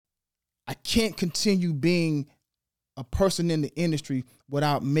I can't continue being a person in the industry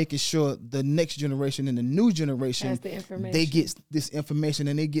without making sure the next generation and the new generation, they get this information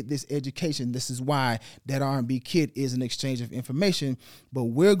and they get this education. This is why that R&B Kit is an exchange of information, but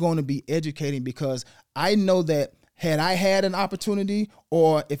we're going to be educating, because I know that had I had an opportunity,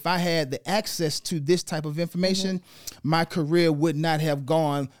 or if I had the access to this type of information, my career would not have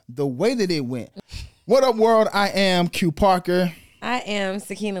gone the way that it went. What up, world? I am Q Parker. I am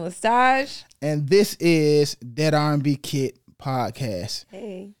Sakina Lestage. And this is That R&B Kit Podcast.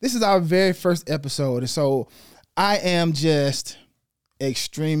 Hey. This is our very first episode. And so I am just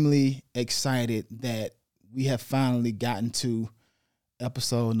extremely excited that we have finally gotten to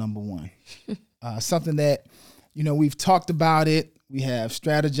episode number 1. Something that, you know, we've talked about it. We have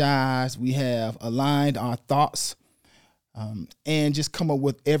strategized. We have aligned our thoughts. And just come up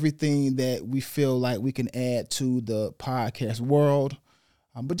with everything that we feel like we can add to the podcast world,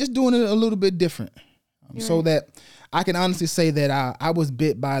 but just doing it a little bit different, so that I can honestly say that I was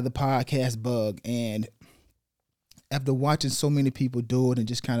bit by the podcast bug. And after watching so many people do it and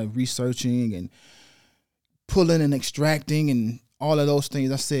just kind of researching and pulling and extracting and all of those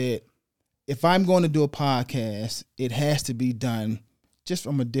things, I said, if I'm going to do a podcast, it has to be done just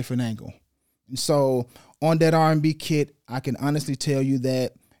from a different angle. And so on That R&B Kit, I can honestly tell you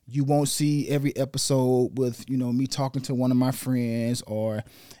that you won't see every episode with, you know, me talking to one of my friends or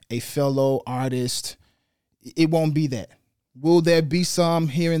a fellow artist. It won't be that. Will there be some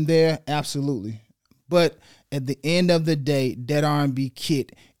here and there? Absolutely. But at the end of the day, That R&B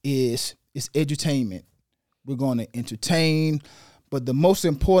Kit is edutainment. We're going to entertain, but the most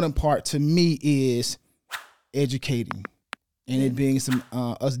important part to me is educating. And it being some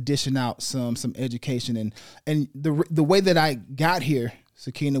us dishing out some education, and the way that I got here,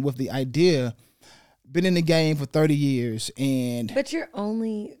 Sakina, with the idea, been in the game for 30 years, and but you're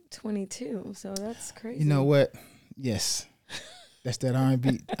only 22, so that's crazy. You know what? Yes, that's that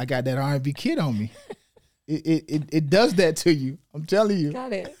R&B. I got that R&B kid on me. It does that to you. I'm telling you.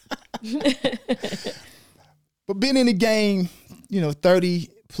 Got it. But being in the game, 30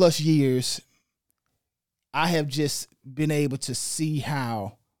 plus years, I have just been able to see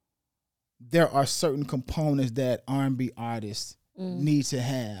how there are certain components that R&B artists need to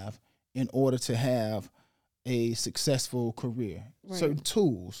have in order to have a successful career. Right. Certain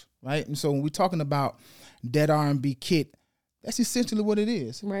tools, right? And so when we're talking about That R&B Kit, that's essentially what it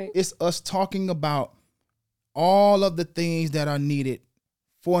is. Right. It's us talking about all of the things that are needed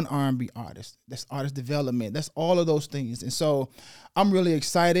for an R&B artist. That's artist development. That's all of those things. And so I'm really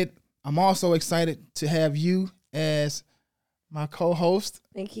excited. I'm also excited to have you as my co-host.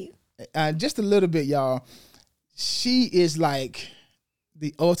 Thank you. Just a little bit, y'all. She is like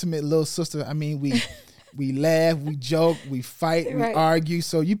the ultimate little sister. I mean, we laugh, we joke, we fight, we argue.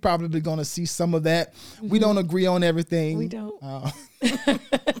 So you're probably going to see some of that. Mm-hmm. We don't agree on everything. We don't.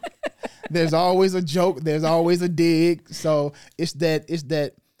 There's always a joke. There's always a dig. So it's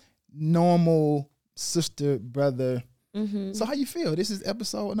that normal sister, brother. Mm-hmm. So how you feel? This is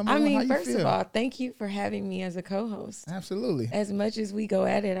episode number 1. How you first feel? of all, thank you for having me as a co-host. Absolutely. As much as we go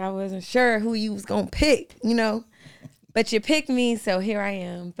at it, I wasn't sure who you was going to pick, but you picked me, so here I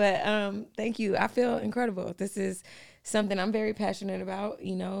am. But thank you. I feel incredible. This is something I'm very passionate about,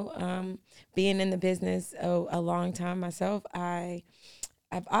 being in the business a long time myself.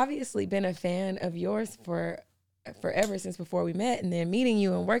 I've obviously been a fan of yours forever since before we met, and then meeting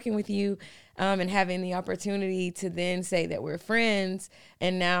you and working with you, and having the opportunity to then say that we're friends,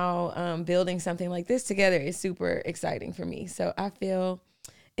 and now building something like this together is super exciting for me. So I feel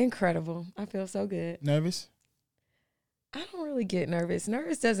incredible. I feel so good. Nervous? I don't really get nervous.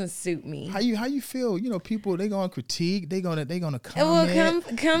 Nervous doesn't suit me. How you feel? People, they gonna critique. They gonna comment. Well,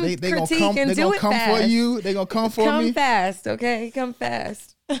 come they critique and do it fast. They gonna come for you. They gonna come for me. Come fast, okay? Come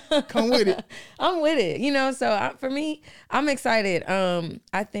fast. Come with it. I'm with it. So for me, I'm excited.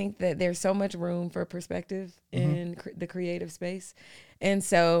 I think that there's so much room for perspective in the creative space. And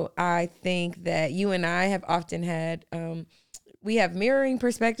so I think that you and I have often had, we have mirroring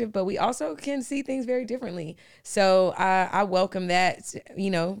perspective, but we also can see things very differently. So I welcome that,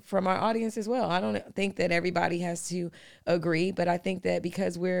 from our audience as well. I don't think that everybody has to agree, but I think that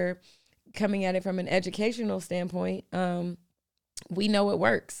because we're coming at it from an educational standpoint, we know what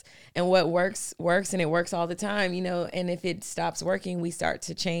works, and what works, and it works all the time, and if it stops working, we start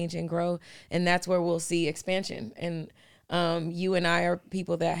to change and grow. And that's where we'll see expansion. And you and I are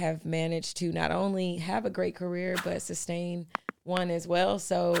people that have managed to not only have a great career, but sustain one as well.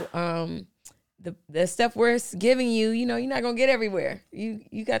 So the stuff we're giving you, you know, you're not gonna get everywhere.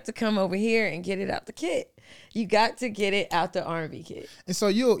 You got to come over here and get it out the kit. You got to get it out the R&B kit. And so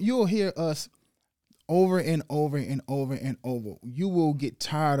you'll hear us over and over and over and over. You will get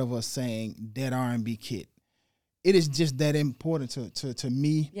tired of us saying that R&B kit. It is just that important to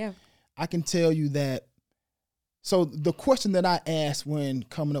me. Yeah. I can tell you that. So the question that I asked when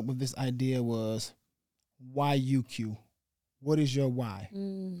coming up with this idea was, why UQ? What is your why?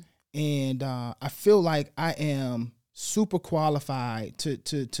 And I feel like I am super qualified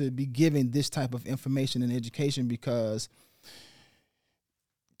to be giving this type of information and education, because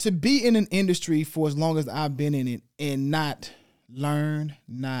to be in an industry for as long as I've been in it and not learn,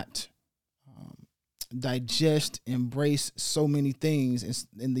 not digest, embrace so many things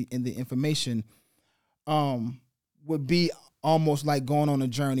in the information, would be almost like going on a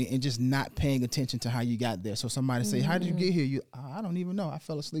journey and just not paying attention to how you got there. So somebody say, "How did you get here?" I don't even know. I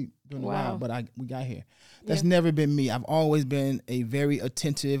fell asleep during the ride, but we got here. That's never been me. I've always been a very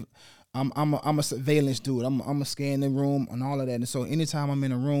attentive. I'm a surveillance dude. I'm a scan the room and all of that. And so anytime I'm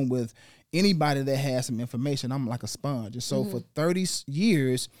in a room with anybody that has some information, I'm like a sponge. And so for 30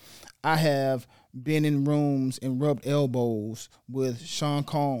 years, I have been in rooms and rubbed elbows with Sean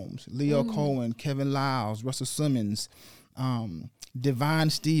Combs, Leo Cohen, Kevin Lyles, Russell Simmons, Divine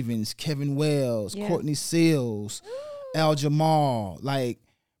Stevens, Kevin Wells, Courtney Seals, Al Jamal,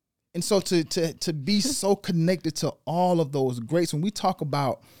 and so to be so connected to all of those greats, when we talk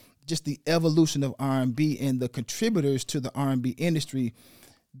about just the evolution of R&B and the contributors to the R&B industry,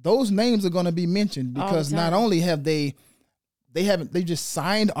 those names are going to be mentioned, because not only have they just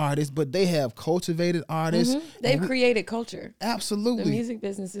signed artists, but they have cultivated artists. They've created culture. Absolutely. The music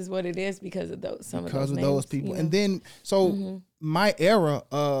business is what it is because of some of those those people. You know? And then, so my era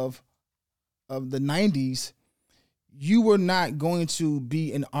of the 90s, you were not going to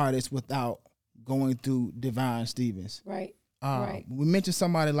be an artist without going through Divine Stevens. Right. Right. We mentioned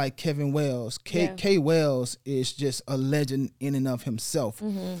somebody like Kevin Wells. K. Wells is just a legend in and of himself.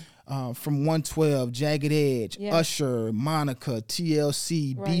 From 112, Jagged Edge, Usher, Monica,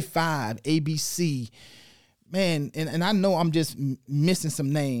 TLC, B5, ABC. Man, and I know I'm just missing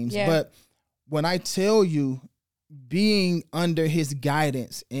some names, but when I tell you, being under his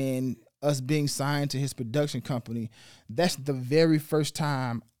guidance and us being signed to his production company, that's the very first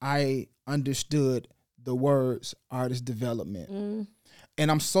time I understood the words artist development.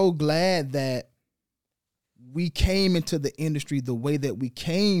 And I'm so glad that we came into the industry the way that we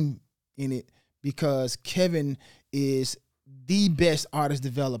came in it, because Kevin is the best artist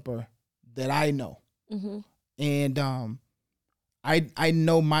developer that I know. And I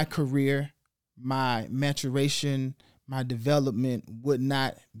know my career, my maturation, my development would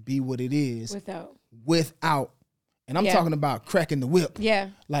not be what it is without. And I'm talking about cracking the whip.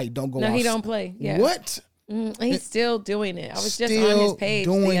 Like, don't go No, outside. he don't play. What? He's still doing it. I was just on his page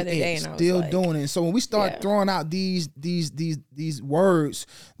the other day, and I was still doing it. So when we start throwing out these words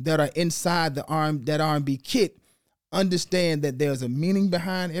that are inside that R&B kit, understand that there's a meaning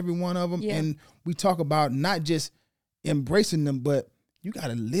behind every one of them, and we talk about not just embracing them, but you got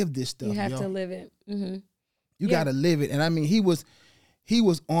to live this stuff. You have to live it. You got to live it. And I mean, he was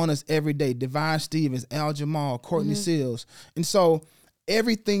on us every day. Divine Stevens, Al Jamal, Courtney Seals. And so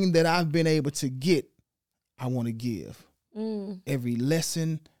everything that I've been able to get, I want to give. Every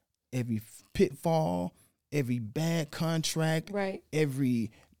lesson, every pitfall, every bad contract,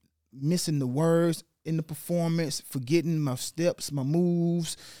 every missing the words in the performance, forgetting my steps, my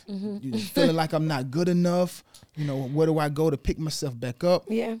moves, feeling like I'm not good enough. You know, where do I go to pick myself back up?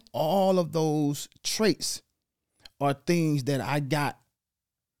 All of those traits are things that I got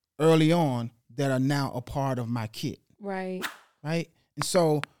early on that are now a part of my kit. Right. And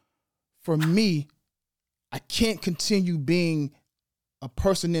so for me, I can't continue being a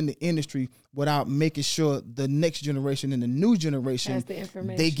person in the industry without making sure the next generation and the new generation,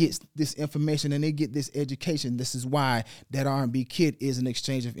 they get this information and they get this education. This is why that R&B kit is an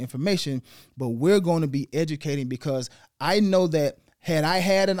exchange of information, but we're going to be educating, because I know that had I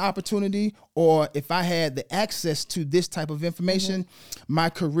had an opportunity, or if I had the access to this type of information, my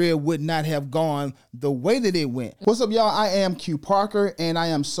career would not have gone the way that it went. What's up, y'all? I am Q Parker, and I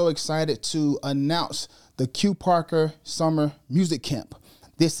am so excited to announce the Q Parker Summer Music Camp.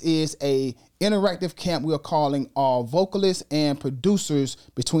 This is a interactive camp we are calling all vocalists and producers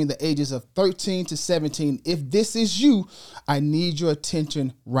between the ages of 13 to 17. If this is you, I need your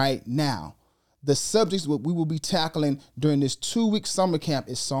attention right now. The subjects what we will be tackling during this 2-week summer camp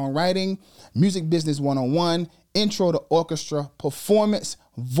is songwriting, music business 101, intro to orchestra, performance,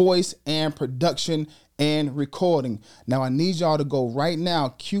 voice and production and recording. Now I need y'all to go right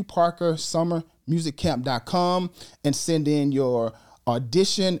now, qparkersummermusiccamp.com, and send in your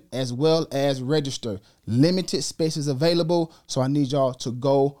audition as well as register. Limited spaces available, so I need y'all to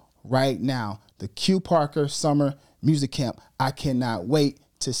go right now. The Q Parker Summer Music Camp. I cannot wait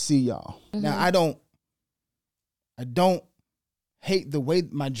to see y'all. Mm-hmm. Now I don't hate the way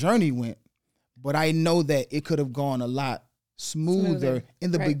my journey went, but I know that it could have gone a lot smoother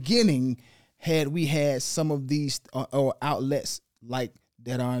in the beginning had we had some of these or outlets like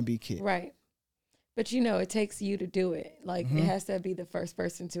That R&B Kid. Right. But it takes you to do it. Like it has to be the first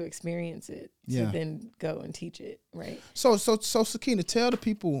person to experience it to then go and teach it, right? So Sakina, tell the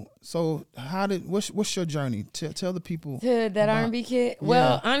people. So what's your journey? Tell the people to That R&B Kid. Yeah.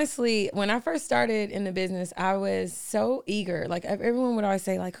 Well, honestly, when I first started in the business, I was so eager. Like everyone would always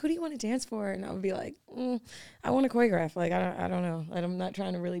say, like, "Who do you want to dance for?" And I would be like, "I want to choreograph." Like I don't know. Like, I'm not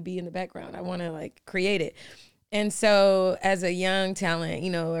trying to really be in the background. I want to like create it. And so as a young talent,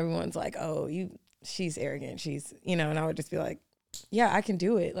 everyone's like, "Oh, she's arrogant. She's, and I would just be like, yeah, I can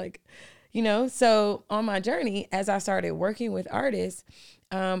do it. Like, so on my journey, as I started working with artists,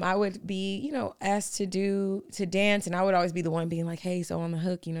 I would be, asked to dance, and I would always be the one being like, hey, so on the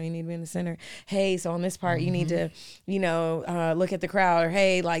hook, you need to be in the center. Hey, so on this part, you need to, look at the crowd, or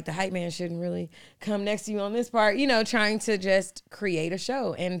hey, like the hype man shouldn't really come next to you on this part, trying to just create a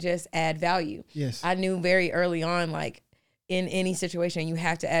show and just add value. Yes. I knew very early on, like, in any situation, you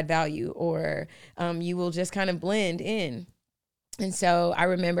have to add value, or you will just kind of blend in. And so I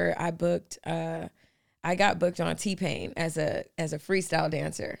remember I got booked on T-Pain as a freestyle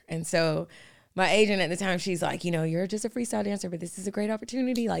dancer. And so my agent at the time, she's like, you're just a freestyle dancer, but this is a great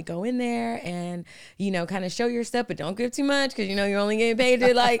opportunity. Like, go in there and, kind of show your stuff, but don't give too much because, you're only getting paid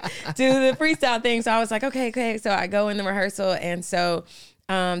to like do the freestyle thing. So I was like, okay. So I go in the rehearsal, and so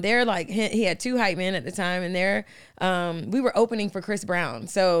they're like, he had 2 hype men at the time, and we were opening for Chris Brown.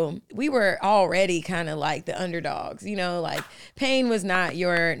 So we were already kind of like the underdogs, like Payne was not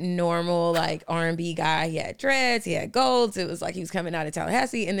your normal like R&B guy. He had dreads, he had golds. It was like he was coming out of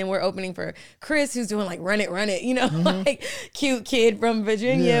Tallahassee. And then we're opening for Chris, who's doing like Run It, like cute kid from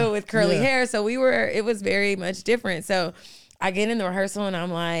Virginia with curly hair. So it was very much different. So I get in the rehearsal and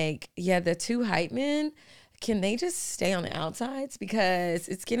I'm like, the 2 hype men, can they just stay on the outsides because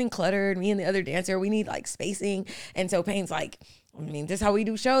it's getting cluttered? Me and the other dancer, we need like spacing. And so Payne's like, this is how we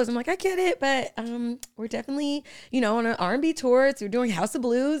do shows. I'm like, I get it, but we're definitely, on an R&B tour. So we're doing House of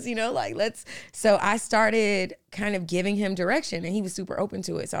Blues, let's. So I started kind of giving him direction, and he was super open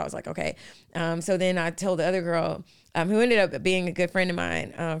to it. So I was like, okay. So then I told the other girl, who ended up being a good friend of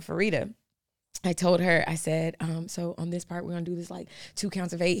mine, Farida. I told her, I said, so on this part, we're going to do this like 2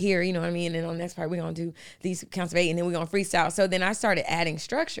 counts of 8 here, you know what I mean? And on the next part, we're going to do these counts of 8, and then we're going to freestyle. So then I started adding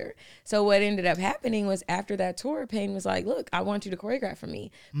structure. So what ended up happening was after that tour, Payne was like, look, I want you to choreograph for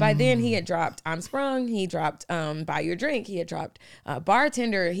me. By then he had dropped I'm Sprung. He dropped Buy Your Drink. He had dropped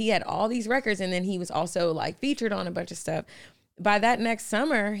Bartender. He had all these records. And then he was also like featured on a bunch of stuff. By that next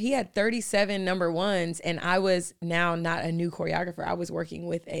summer, he had 37 number ones, and I was now not a new choreographer. I was working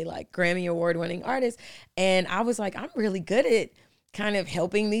with a like Grammy Award winning artist, and I was like, I'm really good at kind of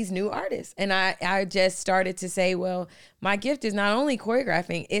helping these new artists. And I just started to say, well, my gift is not only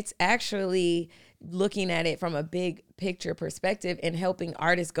choreographing, it's actually looking at it from a big picture perspective and helping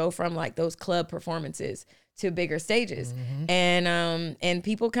artists go from like those club performances to bigger stages. And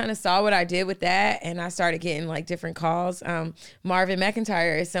people kind of saw what I did with that, and I started getting like different calls. Marvin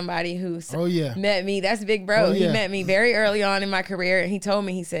McIntyre is somebody who met me. That's Big Bro. He met me very early on in my career, and he told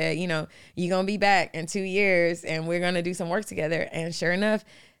me, he said, you're gonna be back in 2 years and we're gonna do some work together. And sure enough,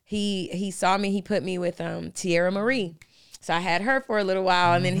 he saw me. He put me with Tierra Marie. So I had her for a little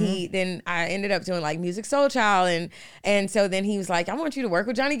while, and then I ended up doing like Music Soul Child, and so then he was like, I want you to work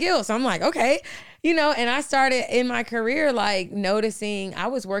with Johnny Gill. So I'm like, okay, and I started in my career like noticing I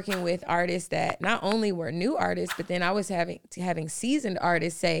was working with artists that not only were new artists, but then I was having seasoned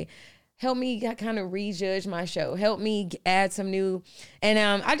artists say, help me kind of rejudge my show, help me add some new, and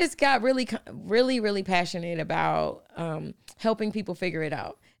I just got really, really, really passionate about helping people figure it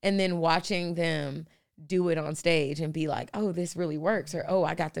out, and then watching them do it on stage and be like, oh, this really works, or oh,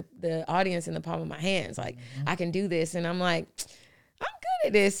 I got the audience in the palm of my hands, like I can do this. And I'm like, I'm good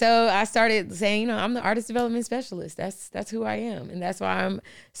at this. So I started saying, I'm the artist development specialist. That's who I am, and that's why I'm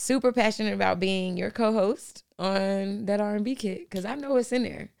super passionate about being your co-host on That R&B Kid, because I know it's in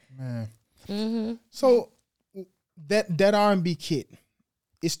there, man. So that R&B Kid,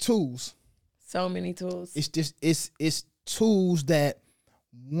 it's tools, so many tools. It's just it's tools that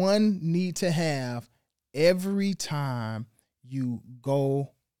one need to have every time you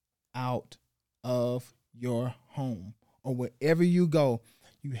go out of your home or wherever you go,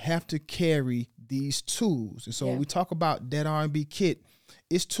 you have to carry these tools. And so when we talk about that R&B kit,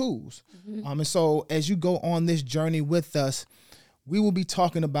 it's tools. And so as you go on this journey with us, we will be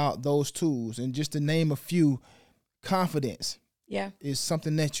talking about those tools. And just to name a few, confidence is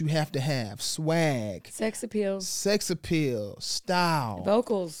something that you have to have. Swag. Sex appeal. Style.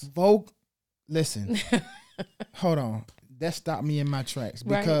 Vocals. Listen, hold on. That stopped me in my tracks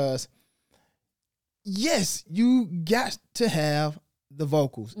because yes, you got to have the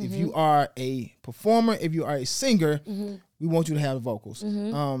vocals. If you are a performer, if you are a singer, we want you to have the vocals.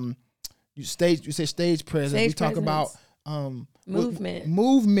 You say stage presence. We talk about movement,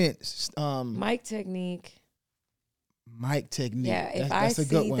 mic technique. Yeah, if that's I a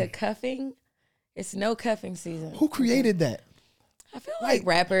good see one. the cuffing, it's no cuffing season. Who created that? I feel like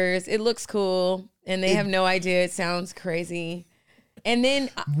rappers. It looks cool, and they have no idea. It sounds crazy. And then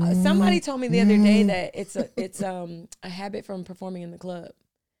somebody told me the other day that it's a habit from performing in the club.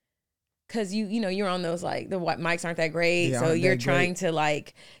 Cause you're on those like the mics aren't that great, so you're trying to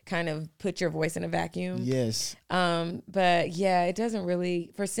like kind of put your voice in a vacuum. Yes. But yeah, it doesn't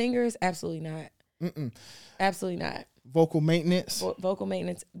really for singers. Absolutely not. Absolutely not. Vocal maintenance. Vocal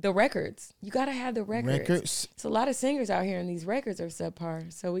maintenance. The records. You gotta have the records. It's a lot of singers out here, and these records are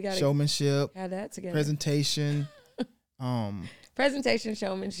subpar. So we gotta showmanship. Have that together. Presentation. Presentation,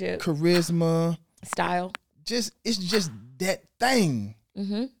 showmanship, charisma, style. It's just that thing.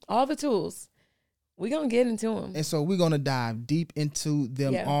 All the tools. We're going to get into them. And so we're going to dive deep into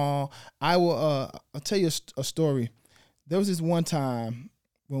them all. I will I'll tell you a story. There was this one time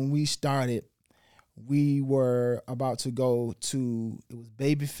when we started, we were about to go to, it was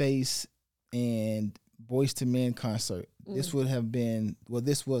Babyface and Boyz II Men concert. This would have been,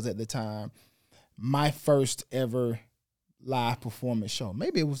 this was at the time, my first ever live performance show.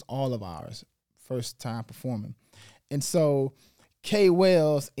 Maybe it was all of ours, first time performing. And so K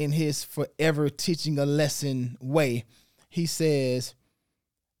Wells, in his forever teaching a lesson way, he says,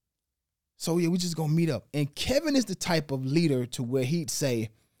 so yeah, we just gonna meet up. And Kevin is the type of leader to where he'd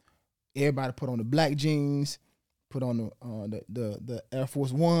say, everybody put on the black jeans, put on the Air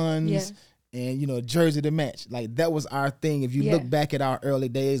Force Ones, and jersey to match. Like that was our thing. If you look back at our early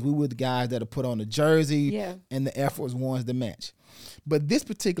days, we were the guys that would put on the jersey and the Air Force Ones to match. But this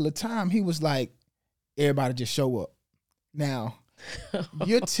particular time, he was like, everybody just show up. Now,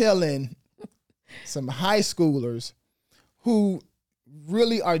 you're telling some high schoolers who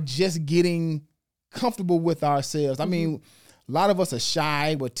really are just getting comfortable with ourselves. I mean, a lot of us are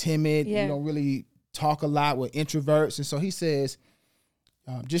shy, we're timid, we don't really talk a lot, we're introverts. And so he says,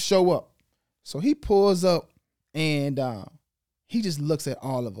 just show up. So he pulls up and he just looks at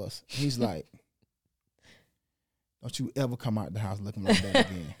all of us. He's like, don't you ever come out the house looking like that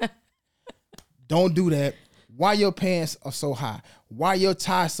again. Don't do that. Why your pants are so high? Why your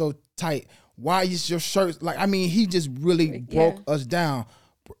tie so tight? Why is your shirt like? I mean, he just really broke us down.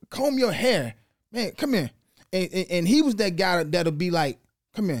 Comb your hair, man. Come here, and he was that guy that'll be like,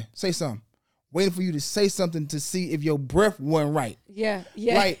 come here, say something. Waiting for you to say something to see if your breath wasn't right. Yeah.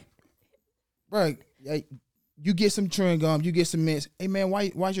 Like, bro, you get some chewing gum, you get some mints. Hey man,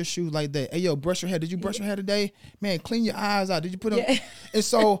 why's your shoes like that? Hey yo, brush your hair. Did you brush your hair today? Man, clean your eyes out. Did you put them? And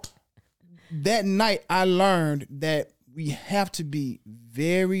so that night, I learned that we have to be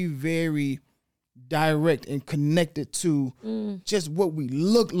very, very direct and connected to just what we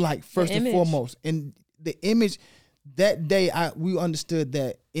look like first and foremost. And the image, that day, we understood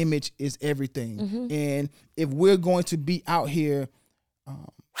that image is everything. And if we're going to be out here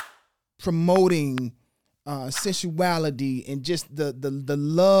promoting sensuality and just the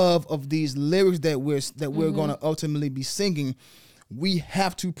love of these lyrics that we're going to ultimately be singing, we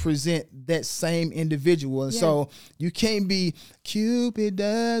have to present that same individual. And so you can't be Cupid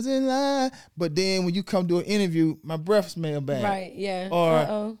doesn't lie, but then when you come to an interview, my breath smell bad. Right, yeah.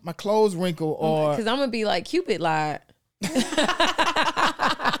 Or my clothes wrinkle, or because I'm going to be like, Cupid lied.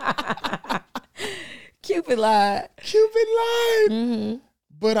 Cupid lied. Cupid lied.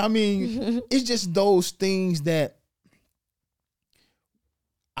 But I mean, it's just those things that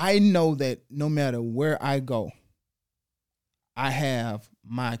I know that no matter where I go, I have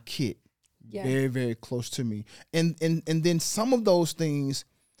my kit very, very close to me. And then some of those things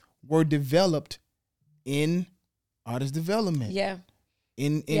were developed in artist development. Yeah.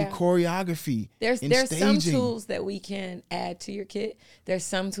 In choreography. There's staging. some tools that we can add to your kit. There's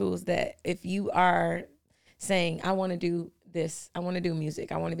some tools that if you are saying, I want to do this, I want to do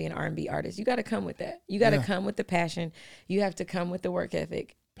music, I want to be an R&B artist, you got to come with that. You got to come with the passion. You have to come with the work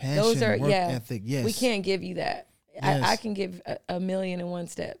ethic. Passion, work ethic, yes. We can't give you that. Yes. I can give a million and one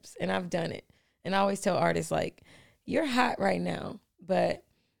steps, and I've done it. And I always tell artists, like, you're hot right now, but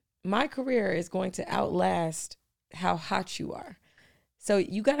my career is going to outlast how hot you are. So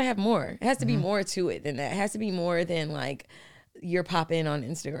you got to have more. It has to be more to it than that. It has to be more than like you're popping on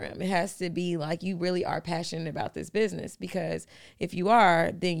Instagram. It has to be like you really are passionate about this business, because if you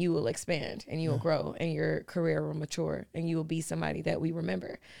are, then you will expand and you will grow and your career will mature and you will be somebody that we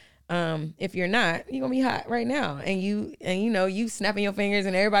remember. If you're not, you're gonna be hot right now, and you snapping your fingers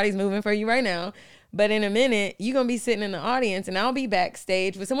and everybody's moving for you right now. But in a minute, you're gonna be sitting in the audience and I'll be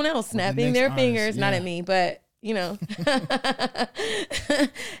backstage with someone else snapping their fingers, not at me, but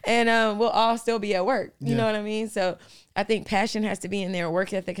and we'll all still be at work. You know what I mean? So I think passion has to be in there,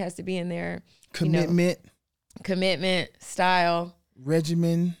 work ethic has to be in there, commitment, style,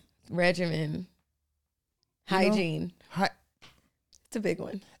 regimen, hygiene. It's a big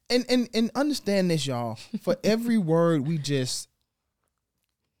one. And understand this, y'all. For every word we just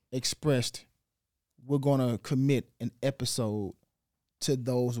expressed, we're gonna commit an episode to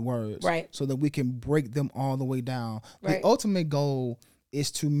those words, right? So that we can break them all the way down. Right. The ultimate goal is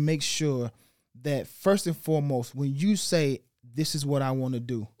to make sure that first and foremost, when you say this is what I want to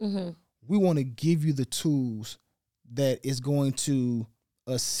do, we want to give you the tools that is going to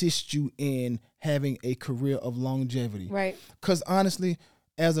assist you in having a career of longevity. Right. Because honestly,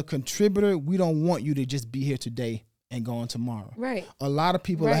 as a contributor, we don't want you to just be here today and gone tomorrow. Right. A lot of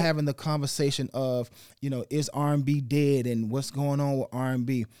people are having the conversation of, is R&B dead and what's going on with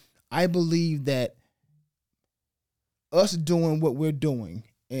R&B. I believe that us doing what we're doing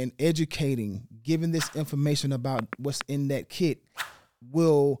and educating, giving this information about what's in that kit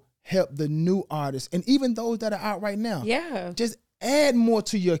will help the new artists and even those that are out right now. Yeah. Just add more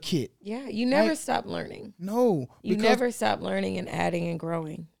to your kit. Yeah. You never stop learning. No. You never stop learning and adding and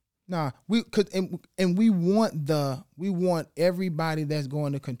growing. Nah, we want everybody that's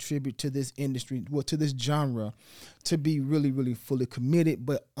going to contribute to this industry, to this genre, to be really, really fully committed,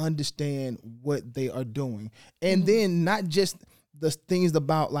 but understand what they are doing. And then not just the things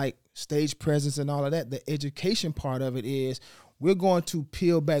about like stage presence and all of that. The education part of it is we're going to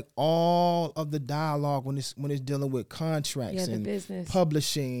peel back all of the dialogue when it's dealing with contracts and business,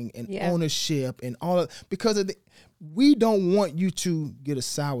 publishing and ownership and all of, because we don't want you to get a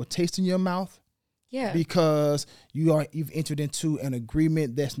sour taste in your mouth. Yeah. Because you've entered into an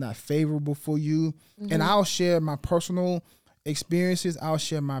agreement that's not favorable for you. And I'll share my personal experiences. I'll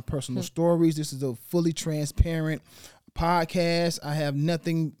share my personal stories. This is a fully transparent podcast. I have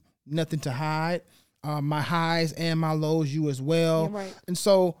nothing to hide. My highs and my lows, you as well. Yeah, right. And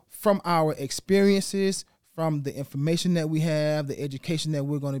so from our experiences, from the information that we have, the education that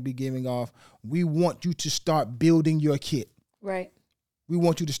we're going to be giving off, we want you to start building your kit. Right. We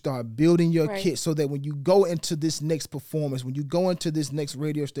want you to start building your kit so that when you go into this next performance, when you go into this next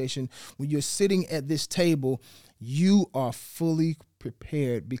radio station, when you're sitting at this table, you are fully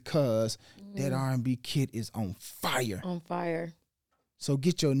prepared because that R&B kit is on fire. On fire. So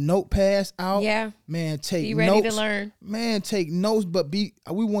get your notepads out. Yeah. Man, take notes. Be ready to learn. Man, take notes, but we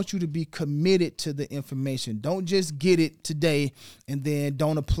want you to be committed to the information. Don't just get it today and then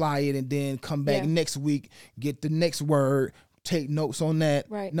don't apply it and then come back next week, get the next word, take notes on that.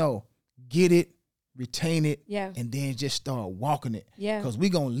 Right. No, get it, retain it, and then just start walking it. Yeah. Because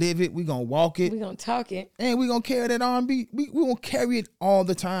we're going to live it, we're going to walk it. We're going to talk it. And we're going to carry that R&B. We're going to carry it all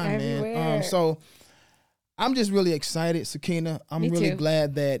the time, everywhere. Man. So I'm just really excited, Sakina. I'm really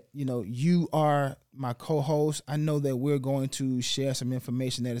glad that, you are my co-host. I know that we're going to share some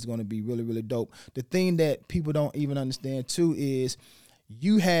information that is going to be really, really dope. The thing that people don't even understand too is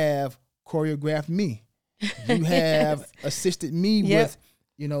you have choreographed me. You have assisted me with,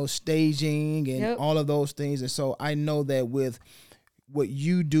 staging and all of those things. And so I know that with what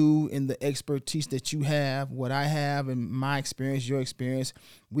you do and the expertise that you have, what I have and my experience, your experience,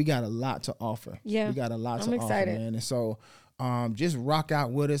 we got a lot to offer. Yeah. We got a lot to excited. offer, man. And so just rock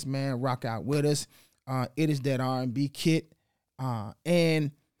out with us, man. Rock out with us. It is that R&B kit.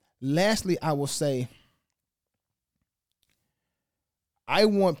 And lastly, I will say, I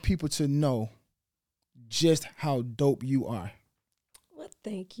want people to know just how dope you are. Well,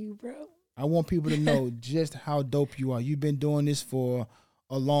 thank you, bro. I want people to know just how dope you are. You've been doing this for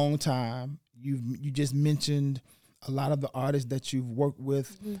a long time. You just mentioned a lot of the artists that you've worked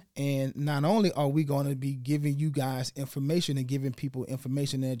with. And not only are we going to be giving you guys information and giving people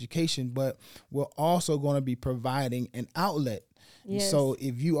information and education, but we're also going to be providing an outlet. Yes. So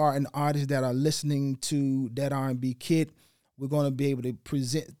if you are an artist that are listening to that R&B kit, we're going to be able to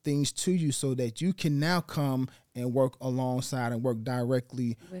present things to you so that you can now come and work alongside and work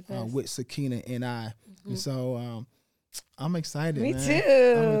directly with Sakina and I. And so I'm excited, Me man.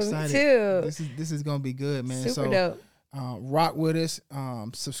 too. I'm excited. Me too. This is gonna be good, man. Super So dope. rock with us.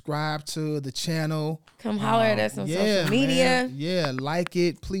 Subscribe to the channel. Come holler at us on social media. Man. Yeah, like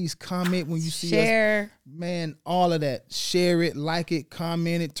it. Please comment when you see us. Share. Man, all of that. Share it, like it,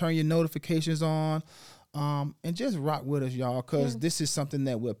 comment it, turn your notifications on. And just rock with us, y'all, because this is something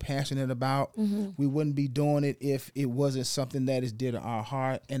that we're passionate about. We wouldn't be doing it if it wasn't something that is dear to our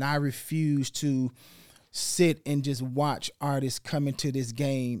heart. And I refuse to sit and just watch artists come into this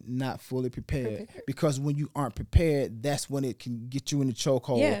game not fully prepared. Because when you aren't prepared, that's when it can get you in the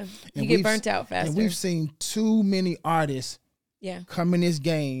chokehold. Yeah, and you get burnt out faster. And we've seen too many artists come in this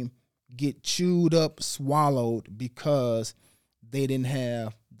game, get chewed up, swallowed because they didn't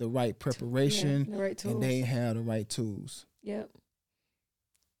have the right preparation, the right tools. And they ain't have the right tools. Yep.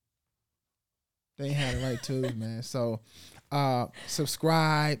 They ain't have the right tools, man. So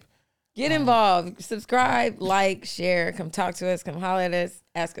subscribe. Get involved. Subscribe, like, share. Come talk to us. Come holler at us.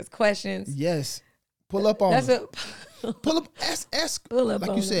 Ask us questions. Yes. Pull up on That's us. what. Pull up. Ask. Pull up like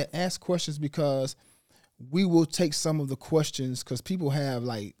on you us. said, ask questions because we will take some of the questions because people have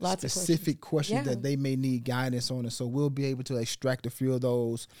like Lots specific of questions that they may need guidance on. And so we'll be able to extract a few of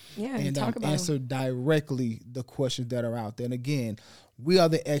those and talk about answer directly the questions that are out there. And again, we are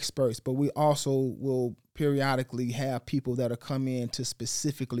the experts, but we also will periodically have people that are come in to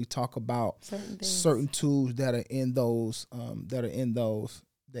specifically talk about certain tools that are in those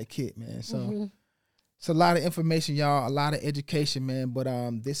that kit, man. So it's a lot of information, y'all, a lot of education, man. But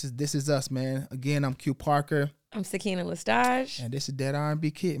this is us, man. Again, I'm Q Parker. I'm Sakina Lestage. And this is That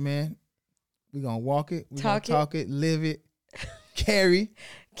R&B Kit, man. We're gonna walk it, talk it, live it, carry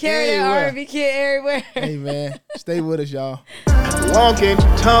that R&B Kit everywhere. Hey man, stay with us, y'all. Walking,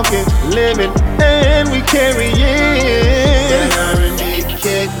 talking, living, and we carry it. That R&B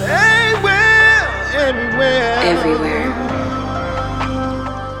Kit everywhere.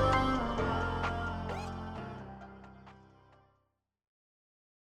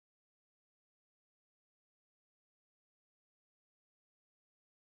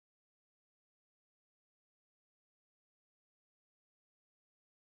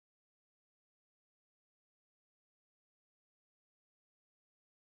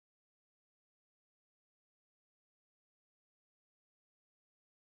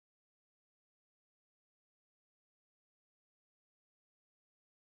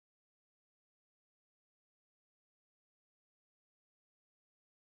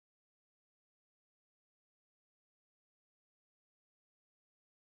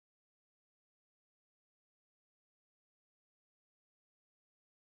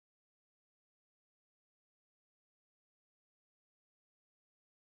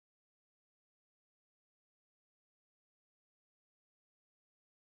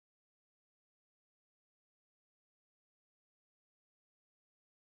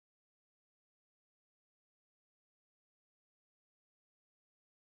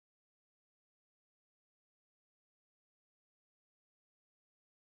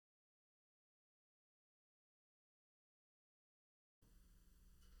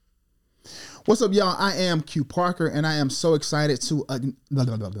 What's up, y'all? I am Q Parker, and I am so excited to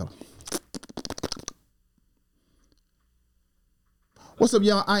What's up,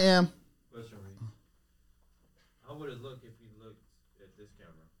 y'all? I am. Question, how would it look if you looked at this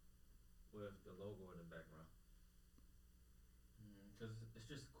camera with the logo in the background? Because it's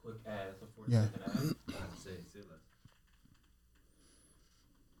just a quick ad. It's a 40-second ad. Say less.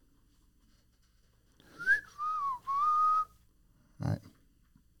 All right.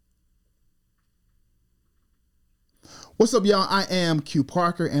 What's up, y'all? I am Q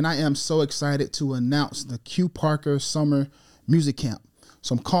Parker, and I am so excited to announce the Q Parker Summer Music Camp.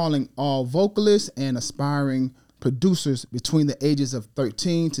 So I'm calling all vocalists and aspiring producers between the ages of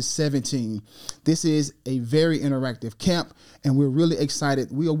 13 to 17. This is a very interactive camp, and we're really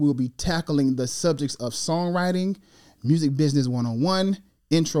excited. We will be tackling the subjects of songwriting, music business 101,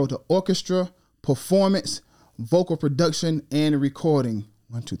 intro to orchestra, performance, vocal production, and recording.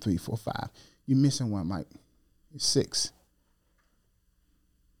 1, 2, 3, 4, 5. You're missing one, Mike. 6.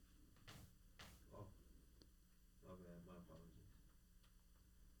 My apologies.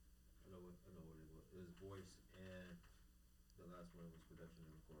 I know what it was. It was voice and the last one was production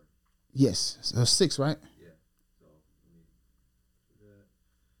and recording. Yes, so 6, right? Yeah. So let me do that.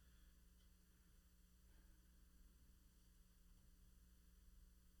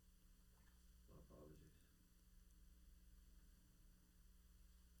 My apologies.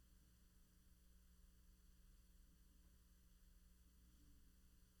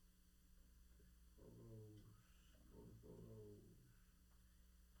 Photos.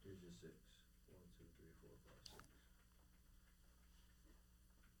 Here's your 6. 1, 2, 3,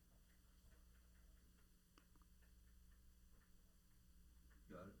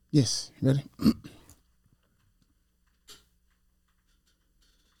 Yes, ready?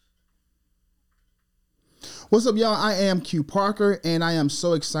 What's up, y'all? I am Q Parker, and I am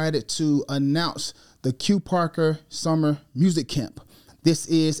so excited to announce the Q Parker Summer Music Camp. This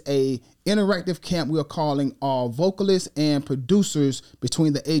is a interactive camp we are calling all vocalists and producers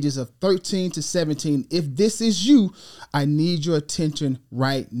between the ages of 13 to 17. If this is you, I need your attention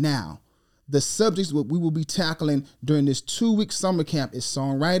right now. The subjects what we will be tackling during this 2-week summer camp is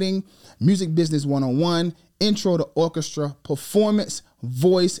songwriting, music business 101, intro to orchestra, performance,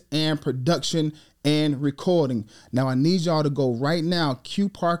 voice, and production and recording. Now, I need y'all to go right now,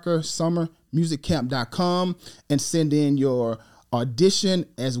 qparkersummermusiccamp.com, and send in your audition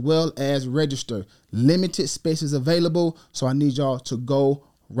as well as register. Limited spaces available, so I need y'all to go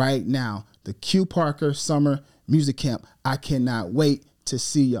right now. The Q Parker Summer Music Camp. I cannot wait to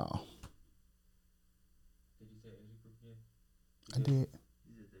see y'all. Did you say age group again? I did. You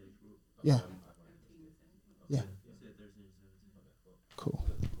said the age group? Yeah. Okay. Yeah. You said 13 to 17. Okay, cool. Cool.